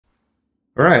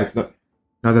Alright,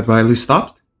 now that Bailu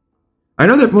stopped, I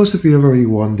know that most of you have already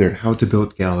wondered how to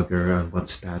build Gallagher and what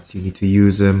stats you need to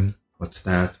use him, what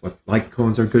light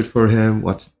cones are good for him,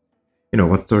 what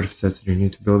sort of sets you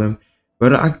need to build him.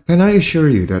 But can I assure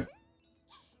you that...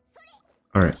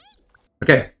 Alright,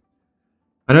 okay.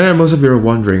 I know that most of you are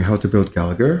wondering how to build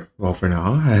Gallagher. Well, for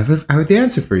now, I have the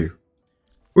answer for you.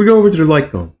 We go over to the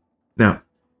light cone. Now,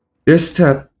 this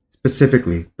set,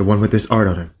 specifically, the one with this art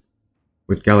on it,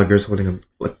 with Gallagher's holding a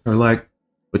flicker light,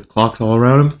 with clocks all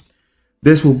around him,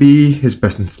 this will be his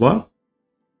best in slot.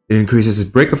 It increases his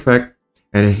break effect,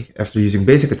 and after using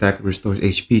basic attack, it restores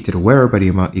HP to the wearer by the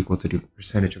amount equal to the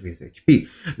percentage of his HP.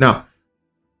 Now,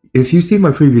 if you've seen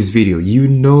my previous video, you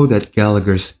know that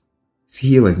Gallagher's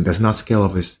healing does not scale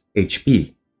off his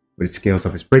HP, but it scales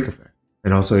off his break effect.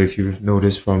 And also, if you've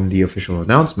noticed from the official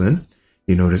announcement,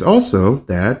 you notice also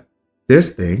that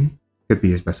this thing could be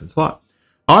his best in slot.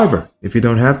 However, if you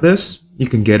don't have this, you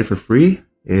can get it for free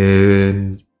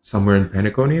in somewhere in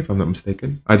Penacony, if I'm not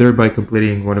mistaken, either by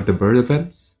completing one of the bird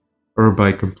events or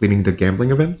by completing the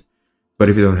gambling events. But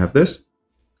if you don't have this,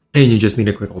 and you just need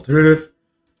a quick alternative,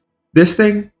 this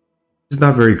thing is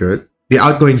not very good. The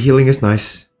outgoing healing is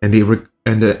nice, and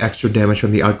the extra damage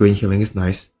from the outgoing healing is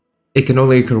nice. It can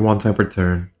only occur one time per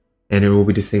turn, and it will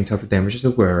be the same type of damage as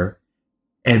the wearer.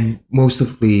 And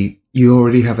mostly, you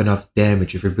already have enough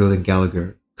damage if you're building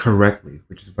Gallagher correctly,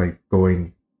 which is by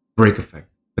going break effect,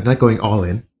 but not going all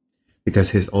in,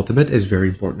 because his ultimate is very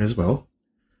important as well.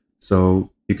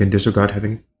 So you can disregard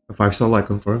having a 5-star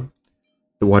icon for him.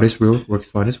 The what is real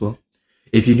works fine as well.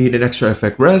 If you need an extra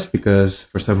effect rest because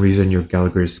for some reason your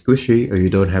Gallagher is squishy or you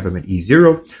don't have him at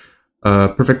E0,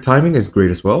 perfect timing is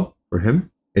great as well for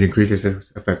him. It increases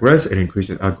his effect rest, it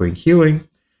increases outgoing healing,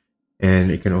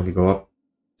 and it can only go up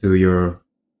to your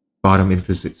bottom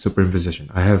super inquisition.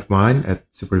 I have mine at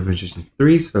super inquisition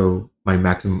 3, so my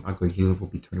maximum outgoing healing will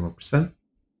be 21%.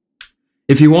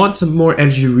 If you want some more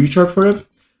energy recharge for him,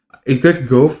 you could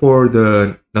go for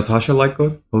the Natasha light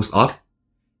code post op.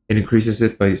 It increases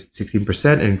it by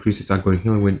 16% and increases outgoing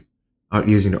healing when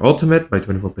using the ultimate by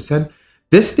 24%.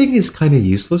 This thing is kind of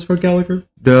useless for Gallagher.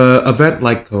 The event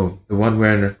light code, the one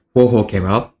where Woho came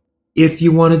out, if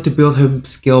you wanted to build him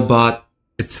skill bot,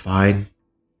 it's fine.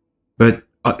 But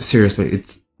seriously,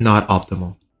 it's not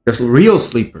optimal. The real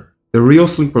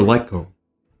sleeper light code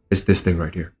is this thing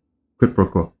right here. Quid pro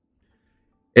quo.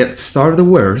 At the start of the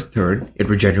wearer's turn, it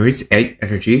regenerates 8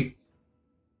 energy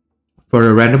for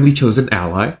a randomly chosen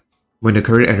ally when the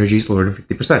current energy is lower than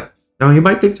 50%. Now you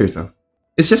might think to yourself,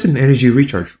 it's just an energy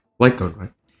recharge light code,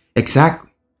 right?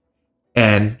 Exactly.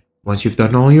 And once you've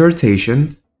done all your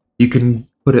rotations, you can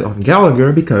put it on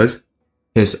Gallagher because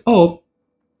his ult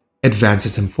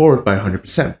advances him forward by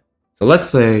 100%. So let's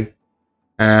say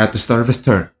at the start of his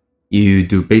turn, you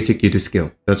do basic, you do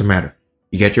skill, doesn't matter.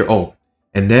 You get your ult,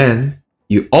 and then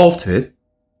you ult it,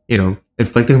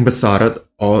 inflicting Basara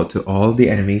to all the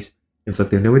enemies,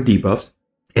 inflicting them with debuffs,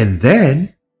 and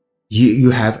then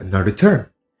you have another turn.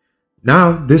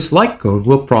 Now this light code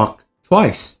will proc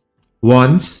twice.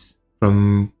 Once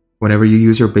from whenever you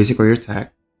use your basic or your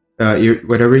attack,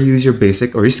 whenever you use your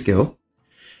basic or your skill,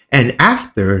 and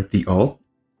after the ult,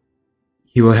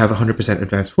 he will have 100%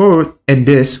 advance forward, and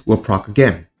this will proc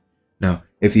again. Now,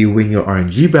 if you win your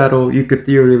RNG battle, you could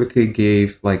theoretically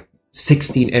give like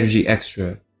 16 energy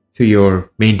extra to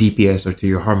your main DPS or to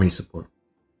your harmony support.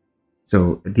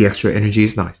 So the extra energy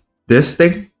is nice. This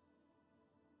thing,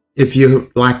 if you're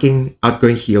lacking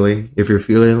outgoing healing, if you're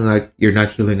feeling like you're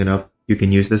not healing enough, you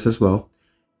can use this as well.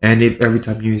 And if every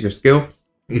time you use your skill,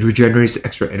 it regenerates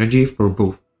extra energy for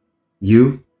both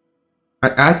you.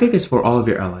 I think it's for all of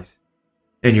your allies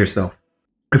and yourself.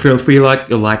 If you feel like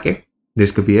you're lacking,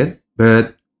 this could be it.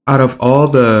 But out of all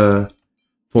the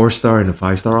 4-star and the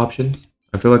 5-star options,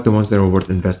 I feel like the ones that are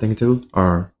worth investing into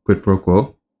are Quid Pro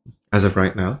Quo, as of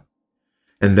right now.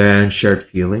 And then Shared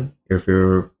Feeling, if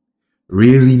you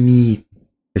really need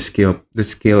the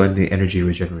skill and the energy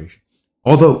regeneration.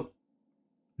 Although,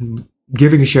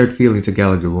 giving a Shared Feeling to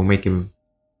Gallagher will make him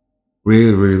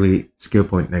really, really skill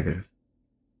point negative.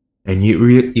 And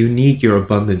you need your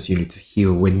abundance unit to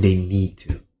heal when they need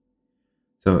to.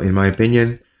 So in my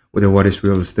opinion, the What is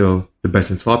Real is still the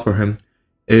best in slot for him.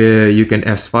 You can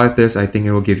S5 this. I think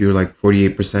it will give you like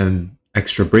 48%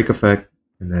 extra break effect.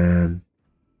 And then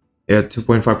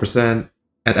 2.5%.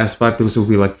 At S5, those will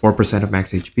be like 4% of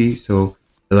max HP. So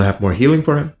it'll have more healing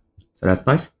for him. So that's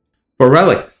nice. For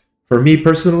relics, for me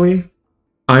personally,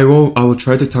 I will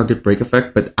try to target break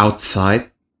effect, but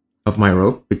outside of my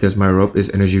rope, because my rope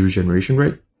is energy regeneration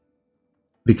rate.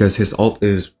 Because his ult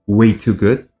is way too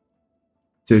good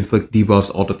to inflict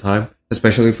debuffs all the time,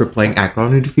 especially if you're playing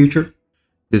Acheron in the future.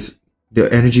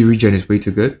 The energy regen is way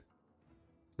too good.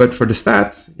 But for the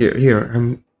stats, here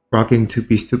I'm rocking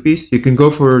 2-piece. You can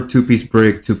go for 2-piece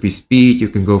break, 2-piece speed. You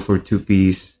can go for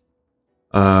 2-piece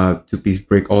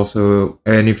break also.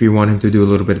 And if you want him to do a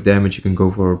little bit of damage, you can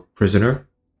go for prisoner.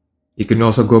 You can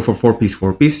also go for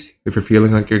 4-piece if you're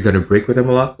feeling like you're gonna break with him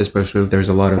a lot, especially if there's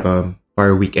a lot of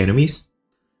fire weak enemies.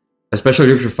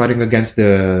 Especially if you're fighting against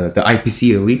the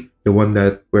IPC elite, the one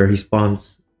where he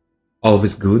spawns all of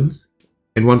his goons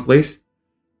in one place.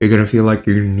 You're gonna feel like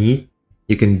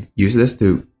you can use this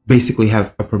to basically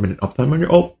have a permanent uptime on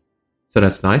your ult. So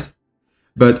that's nice.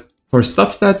 But for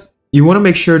substats, you want to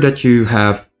make sure that you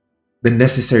have the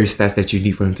necessary stats that you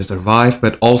need for him to survive,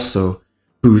 but also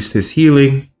boost his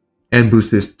healing and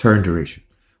boost his turn duration.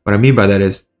 What I mean by that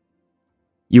is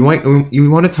you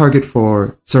want to target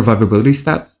for survivability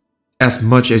stats as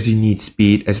much as you need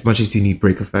speed, as much as you need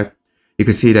break effect. You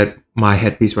can see that my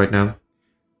headpiece right now,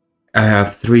 I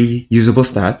have 3 usable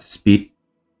stats: speed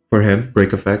for him,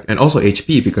 break effect, and also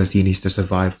HP because he needs to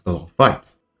survive the long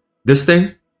fights. This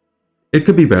thing, it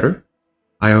could be better.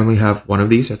 I only have one of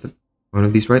these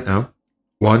right now.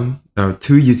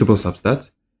 2 usable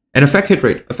substats. And effect hit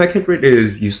rate. Effect hit rate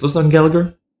is useless on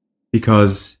Gallagher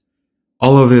because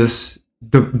all of his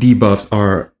debuffs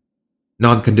are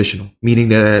non-conditional, meaning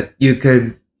that you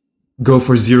can go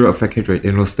for 0 effect hit rate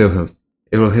and it'll still hit.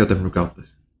 It will hit them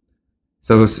regardless.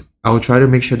 So I will try to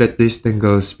make sure that this thing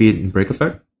goes speed and break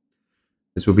effect.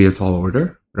 This will be a tall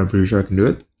order, but I'm pretty sure I can do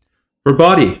it. For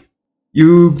body,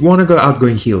 you want to go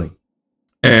outgoing healing.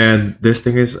 And this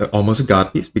thing is almost a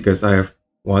god piece because I have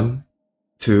 1,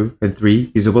 2, and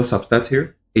 3 usable substats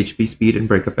here: HP, speed, and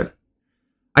break effect.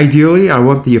 Ideally, I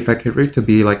want the effect hit rate to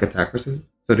be like attack percent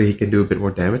so that he can do a bit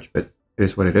more damage, but it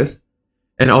is what it is.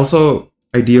 And also,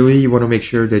 ideally, you want to make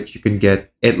sure that you can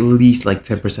get at least like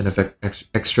 10%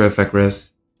 extra effect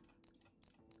res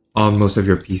on most of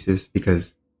your pieces,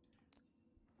 because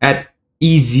at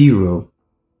E0,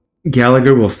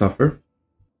 Gallagher will suffer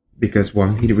because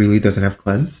 1, he really doesn't have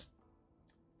cleanse,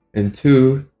 and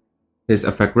 2, his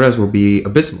effect res will be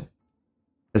abysmal,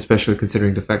 especially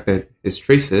considering the fact that his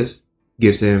traces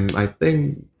gives him, I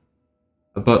think,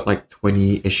 about like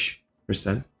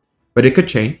 20-ish%, but it could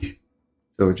change,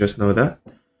 so just know that.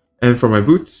 And for my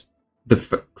boots,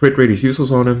 the crit rate is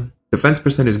useless on him. Defense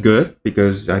percent is good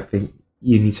because I think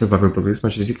you need survivability as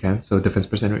much as you can, so defense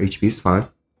percent or HP is fine.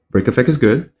 Break effect is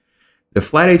good. The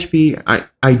flat HP,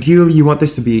 ideally you want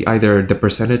this to be either the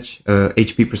percentage,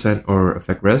 HP percent, or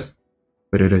effect res,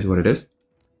 but it is what it is.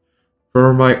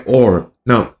 For my orb,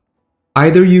 now,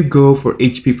 either you go for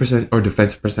HP percent or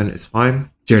defense percent is fine.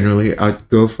 Generally, I'd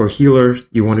go for healers.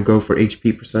 You want to go for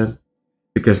HP percent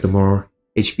because the more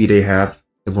HP they have,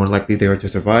 the more likely they are to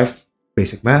survive.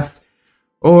 Basic maths.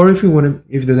 Or if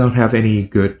they don't have any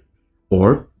good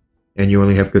orb and you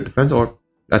only have good defense orb,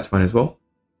 that's fine as well.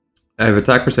 I have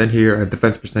attack percent here, I have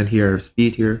defense percent here, I have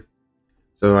speed here.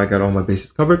 So I got all my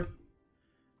bases covered.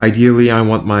 Ideally, I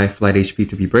want my flat HP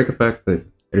to be break effect, but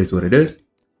it is what it is.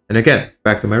 And again,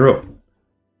 back to my rope.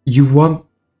 You want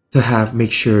to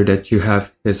make sure that you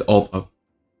have his ult up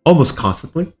almost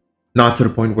constantly. Not to the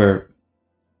point where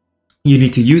you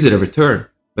need to use it every turn,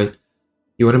 but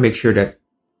you want to make sure that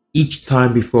each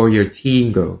time before your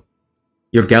team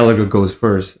your Gallagher goes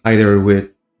first, either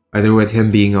with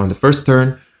him being on the first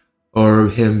turn or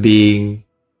him being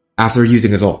after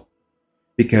using his ult.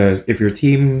 Because if your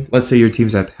team, let's say your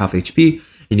team's at half HP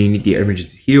and you need the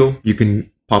emergency heal, you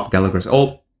can pop Gallagher's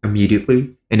ult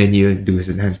immediately and then you do his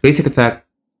enhanced basic attack,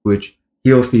 which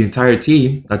heals the entire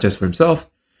team, not just for himself,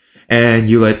 and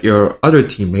you let your other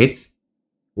teammates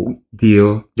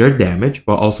deal their damage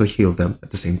but also heal them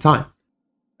at the same time.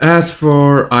 As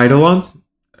for Eidolons,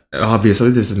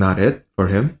 obviously this is not it for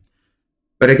him.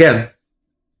 But again,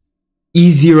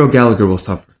 E0 Gallagher will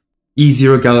suffer.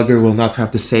 E0 Gallagher will not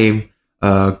have the same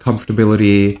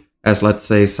comfortability as, let's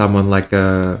say, someone like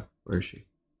a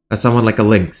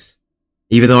Lynx.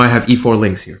 Even though I have E4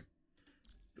 Lynx here.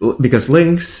 Because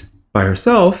Lynx, by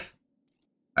herself,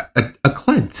 a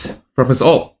cleanse from his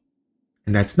ult.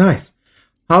 And that's nice.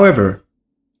 However,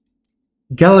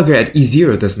 Gallagher at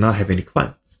E0 does not have any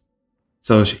cleanse.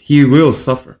 So he will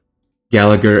suffer.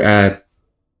 Gallagher at,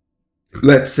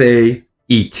 let's say,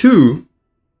 E2,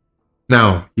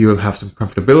 now you'll have some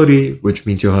comfortability, which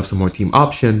means you'll have some more team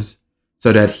options,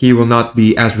 so that he will not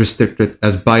be as restricted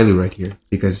as Bailu right here.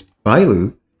 Because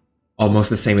Bailu, almost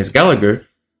the same as Gallagher,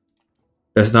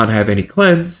 does not have any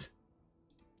cleanse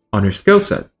on her skill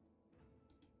set.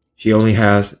 She only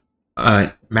has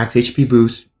max HP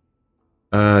boost,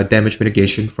 damage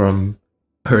mitigation from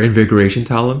her invigoration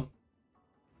talent.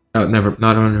 Never,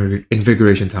 not on her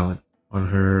invigoration talent. On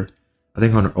her, I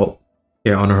think on her ult.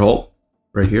 Yeah, on her ult,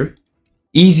 right here.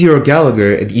 E0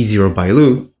 Gallagher and E0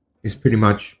 Bailu is pretty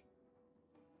much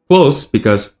close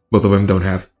because both of them don't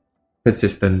have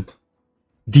consistent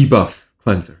debuff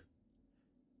cleanser.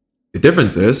 The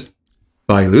difference is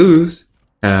Bailu's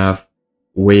have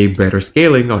way better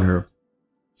scaling on her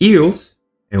heals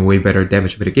and way better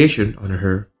damage mitigation on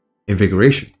her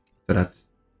invigoration. So that's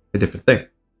a different thing.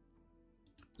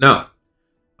 Now,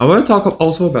 I want to talk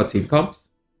also about team comps.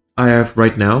 I have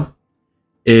right now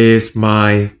is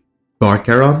my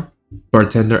bartender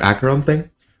Acheron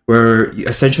thing, where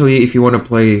essentially if you want to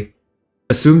play,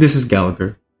 assume this is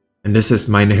Gallagher, and this is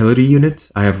my Nihility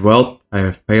units. I have Welt, I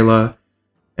have Pela,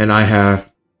 and I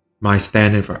have my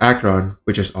stand-in for Acheron,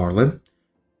 which is Arlen.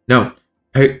 Now,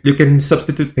 you can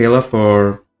substitute Pela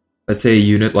for, let's say, a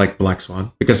unit like Black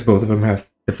Swan, because both of them have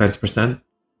defense percent,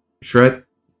 shred,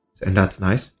 and that's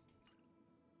nice.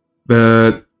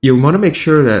 But you want to make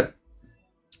sure that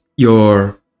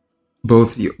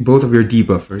both of your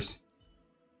debuffers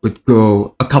would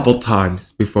go a couple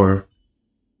times before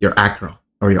your Acheron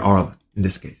or your Arlen in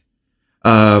this case.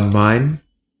 My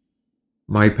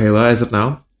Pela as of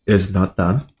now is not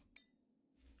done,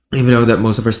 even though that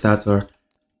most of her stats are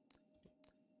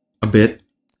a bit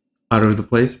out of the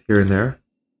place here and there.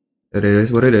 It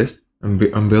is what it is. I'm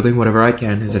building whatever I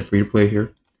can. Is it free to play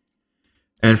here?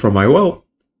 And for my Welt,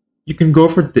 you can go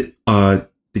for the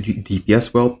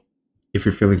DPS Welt if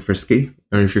you're feeling frisky,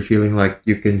 or if you're feeling like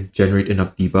you can generate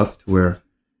enough debuff to where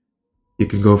you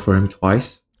can go for him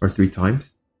twice or 3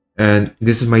 times. And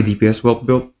this is my DPS Welt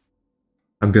build.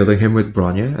 I'm building him with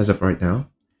Bronya as of right now.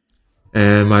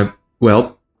 And my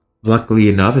Welt, luckily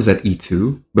enough, is at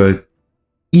E2. But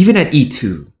even at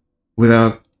E2,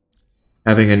 without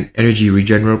having an energy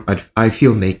regen rope, I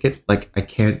feel naked. Like I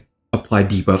can't apply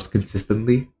debuffs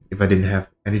consistently if I didn't have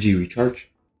energy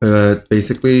recharge. But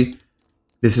basically,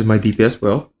 this is my DPS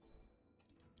Welt.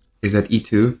 Is at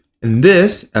E2. And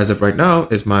this, as of right now,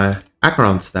 is my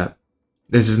Acheron stat.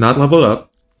 This is not leveled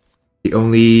up. The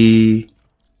only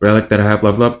relic that I have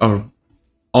leveled up are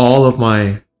all of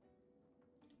my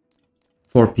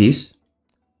 4-piece.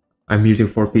 I'm using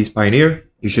 4-piece Pioneer.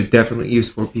 You should definitely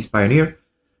use 4-piece Pioneer.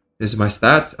 This is my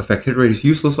stats. Effect hit rate is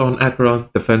useless on Acheron.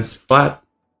 Defense flat,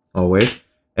 always.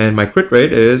 And my crit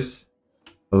rate is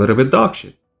a little bit dog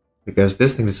shit, because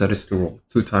this thing decided to roll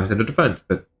 2 times in the defense.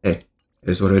 But hey, it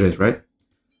is what it is, right?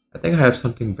 I think I have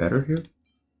something better here.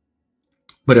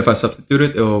 But if I substitute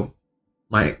it,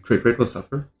 my crit rate will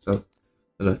suffer. So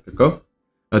let it go.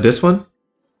 Now this one,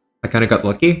 I kind of got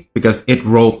lucky because it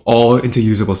rolled all into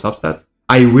usable substats.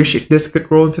 I wish this could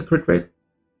roll into crit rate,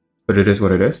 but it is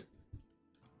what it is.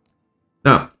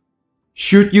 Now,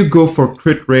 should you go for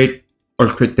crit rate or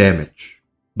crit damage?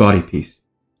 Body piece.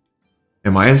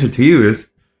 And my answer to you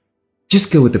is,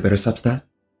 just go with the better substat.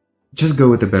 Just go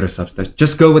with the better substat.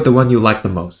 Just go with the one you like the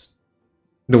most.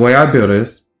 The way I build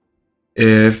is,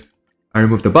 if I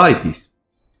remove the body piece,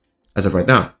 as of right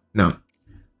now. Now,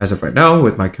 as of right now,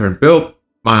 with my current build,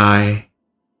 my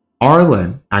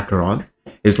Arlen Acheron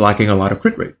is lacking a lot of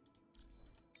crit rate.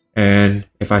 And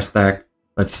if I stack,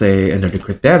 let's say, another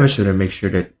crit damage, so to make sure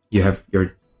that you have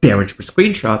your damage per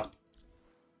screenshot,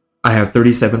 I have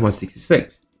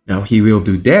 37,166. Now, he will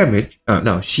do damage.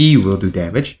 No, she will do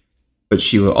damage, but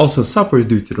she will also suffer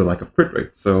due to the lack of crit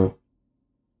rate. So,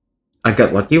 I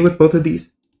got lucky with both of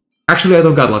these. Actually, I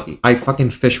don't got lucky. I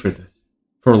fucking fished for this.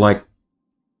 For like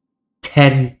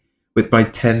 10, with my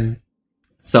 10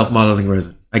 self-modeling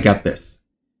resin. I got this.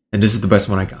 And this is the best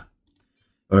one I got.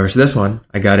 Whereas this one,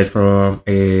 I got it from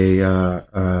a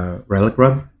relic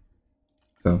run.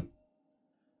 So,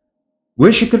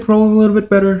 wish it could roll a little bit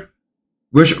better.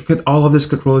 Wish all of this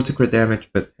could roll into crit damage,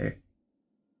 but hey.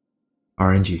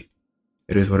 RNG.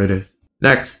 It is what it is.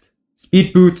 Next,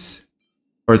 speed boots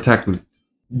or attack boots.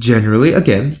 Generally,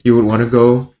 again, you would want to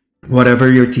go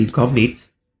whatever your team comp needs.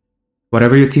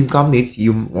 Whatever your team comp needs,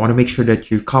 you want to make sure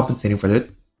that you're compensating for it.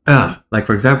 Like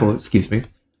for example, excuse me.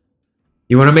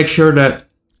 You want to make sure that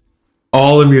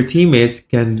all of your teammates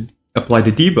can apply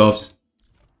the debuffs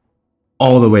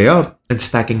all the way up and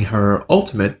stacking her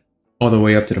ultimate all the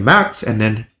way up to the max, and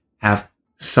then have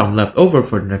some left over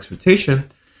for the next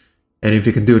rotation. And if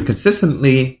you can do it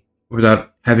consistently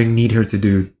without having need her to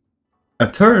do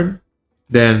a turn,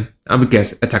 then I would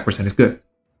guess attack percent is good.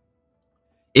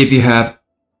 If you have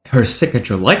her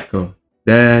signature light cone,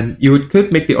 then you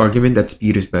could make the argument that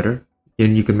speed is better.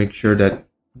 And you can make sure that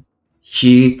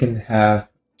she could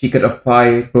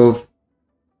apply both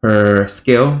her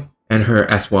skill and her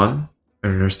S1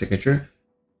 and her signature,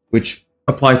 which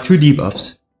apply 2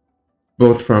 debuffs,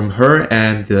 both from her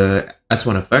and the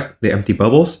S1 effect, the empty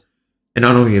bubbles. And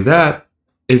not only that,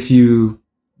 if you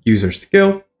use her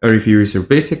skill, or if you use her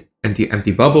basic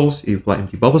empty bubbles, you apply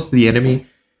empty bubbles to the enemy,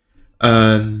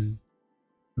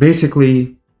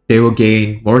 basically they will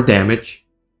gain more damage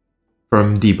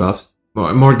from debuffs,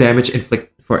 more damage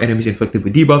for enemies inflicted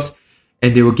with debuffs,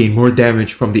 and they will gain more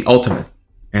damage from the ultimate.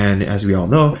 And as we all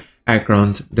know,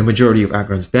 the majority of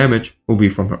Acheron's damage will be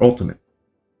from her ultimate.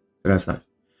 So that's nice.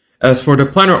 As for the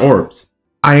planar orbs,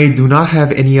 I do not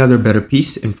have any other better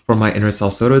piece for my Inner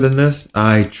Salsoto than this.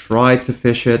 I tried to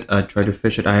fish it.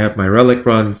 I have my relic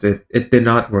runs. It did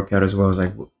not work out as well as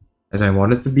I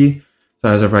wanted it to be.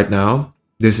 So as of right now,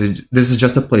 this is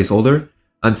just a placeholder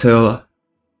until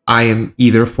I am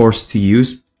either forced to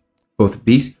use both of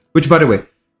these. Which, by the way,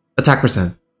 attack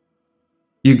percent.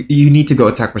 You need to go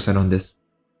attack percent on this.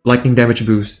 Lightning damage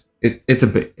boost.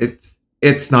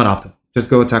 It's not optimal. Just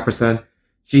go attack percent.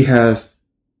 She has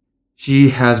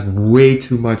way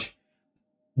too much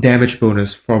damage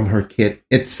bonus from her kit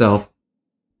itself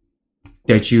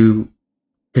that you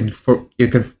can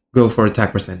go for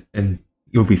attack percent and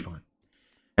you'll be fine.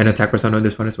 And attack percent on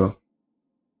this one as well.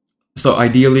 So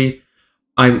ideally,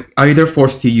 I'm either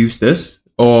forced to use this,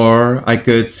 or I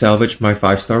could salvage my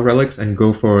 5-star relics and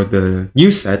go for the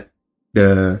new set,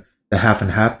 the half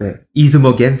and half, the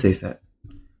Izumo Gensei set.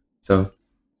 So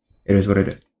it is what it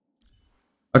is.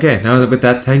 Okay, now that with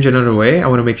that tangent out of the way, I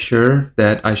want to make sure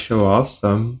that I show off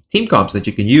some team comps that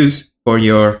you can use for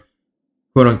your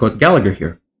quote-unquote Gallagher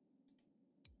here.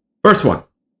 First one.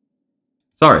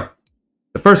 Sorry.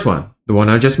 The first one. The one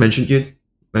I just mentioned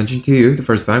to you the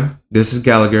first time. This is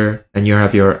Gallagher, and you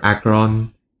have your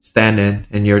Acheron stand-in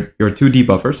and your 2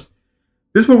 debuffers.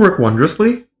 This will work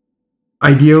wondrously.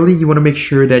 Ideally, you want to make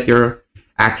sure that your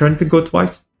Acheron could go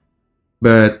twice.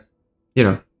 But, you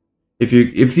know, if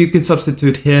you can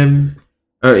substitute him,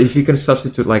 or if you can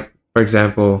substitute, like, for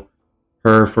example,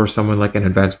 her for someone like an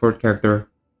advanced forward character,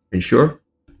 then sure,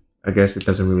 I guess it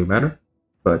doesn't really matter.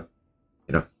 But,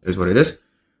 you know, it is what it is.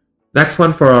 Next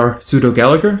one for our pseudo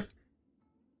Gallagher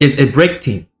is a break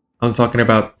team. I'm talking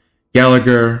about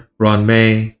Gallagher, Ron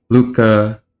May,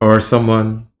 Luca, or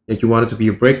someone that you want it to be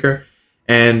a breaker.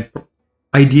 And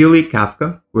ideally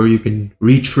Kafka, where you can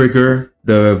re-trigger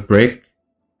the break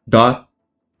dot.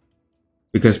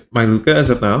 Because my Luca, as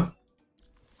of now,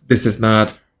 this is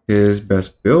not his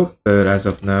best build, but as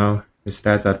of now, his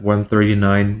stats at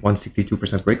 139,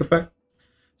 162% break effect.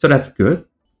 So that's good.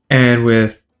 And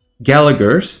with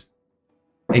Gallagher's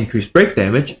increased break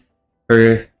damage,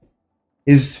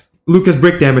 Luca's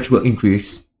break damage will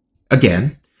increase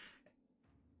again.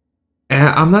 And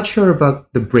I'm not sure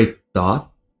about the break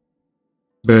dot,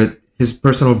 but his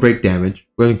personal break damage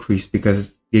will increase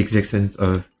because of the existence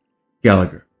of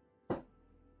Gallagher.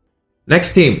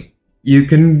 Next team, you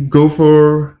can go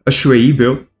for a Shuei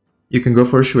build. You can go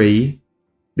for a Shuei.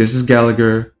 This is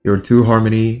Gallagher, your 2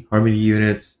 harmony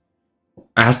units.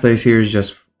 Asta is here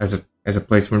just as a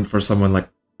placement for someone like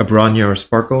a Bronya or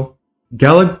Sparkle.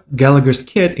 Gallagher's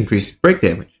kit increased break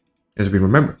damage, as we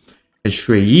remember. And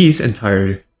Shuei's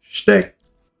entire shtick,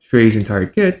 Shuei's entire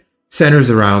kit, centers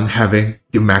around having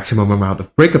the maximum amount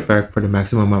of break effect for the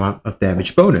maximum amount of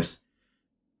damage bonus.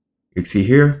 You can see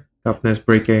here, toughness,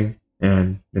 breaking,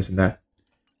 and this and that.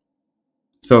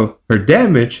 So her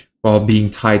damage, while being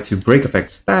tied to break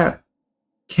effect stat,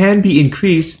 can be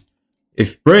increased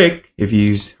if you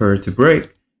use her to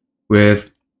break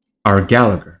with our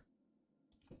Gallagher.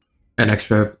 An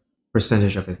extra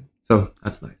percentage of it. So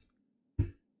that's nice.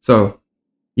 So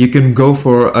you can go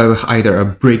for either a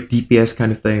break DPS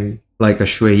kind of thing, like a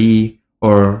Shuei,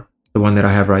 or the one that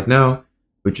I have right now,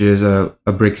 which is a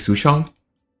break Sushang.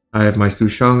 I have my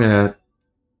Sushang at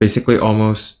basically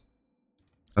almost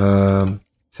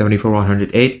 74,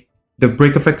 108. The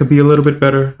break effect could be a little bit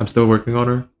better. I'm still working on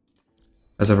her.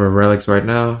 As of her relics right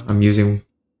now, I'm using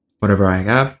whatever I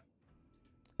have.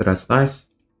 So that's nice.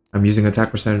 I'm using attack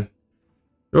percent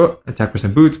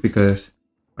boots because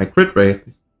my crit rate,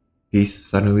 he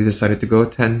suddenly decided to go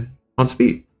 10 on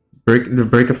speed. The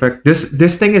break effect.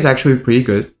 This thing is actually pretty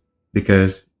good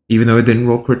because even though it didn't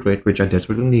roll crit rate, which I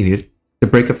desperately needed, the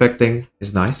break effect thing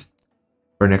is nice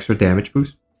for an extra damage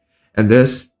boost. And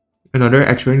this, another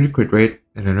extra into crit rate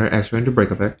and another extra into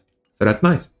break effect. So that's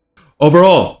nice.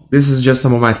 Overall, this is just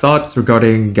some of my thoughts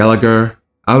regarding Gallagher.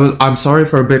 I'm sorry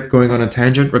for a bit going on a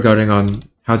tangent regarding on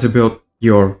how to build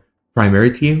your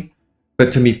primary team.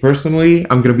 But to me personally,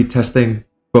 I'm going to be testing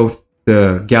both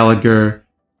the Gallagher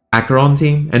Acheron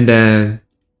team and then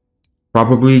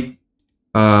probably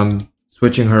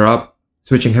switching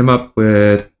him up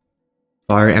with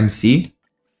Fire MC.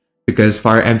 because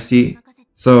Fire MC.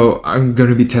 So I'm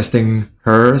gonna be testing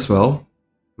her as well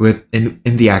in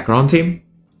the Acheron team,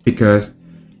 because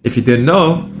if you didn't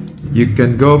know, you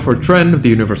can go for Trend of the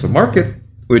Universal Market,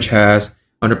 which has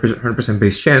 100%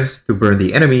 base chance to burn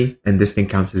the enemy, and this thing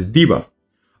counts as debuff.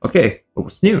 Okay, but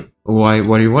what's new? Why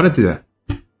do you want to do that?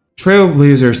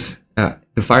 Trailblazer's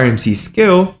the Fire MC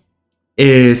skill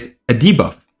is a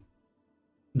debuff.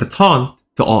 The taunt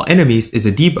to all enemies is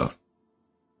a debuff.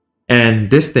 And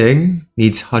this thing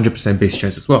needs 100% base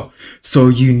chance as well. So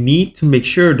you need to make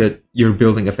sure that you're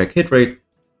building effect hit rate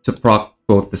to proc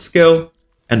both the skill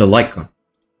and the light cone.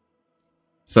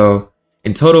 So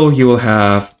in total, you will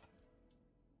have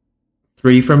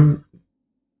 2 from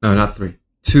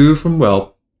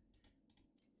Whelp,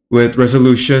 with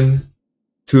Resolution,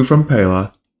 2 from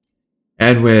Pela,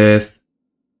 and with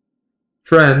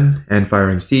Trend and Fire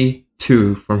MC,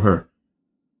 2 from her.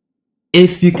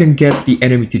 If you can get the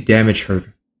enemy to damage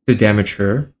her,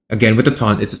 again with the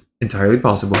taunt, it's entirely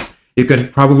possible. You can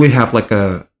probably have like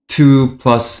a 2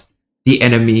 plus the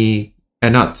enemy,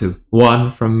 and not 2,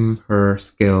 1 from her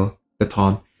skill, the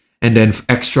taunt, and then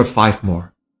extra 5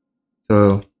 more.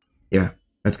 So yeah,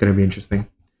 that's gonna be interesting.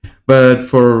 But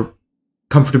for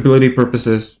comfortability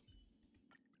purposes,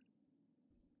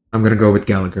 I'm gonna go with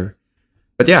Gallagher.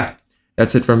 But yeah,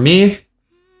 that's it from me.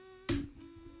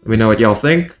 Let me know what y'all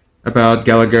think about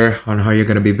Gallagher, on how you're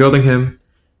gonna be building him.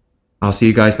 I'll see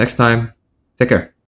you guys next time. Take care.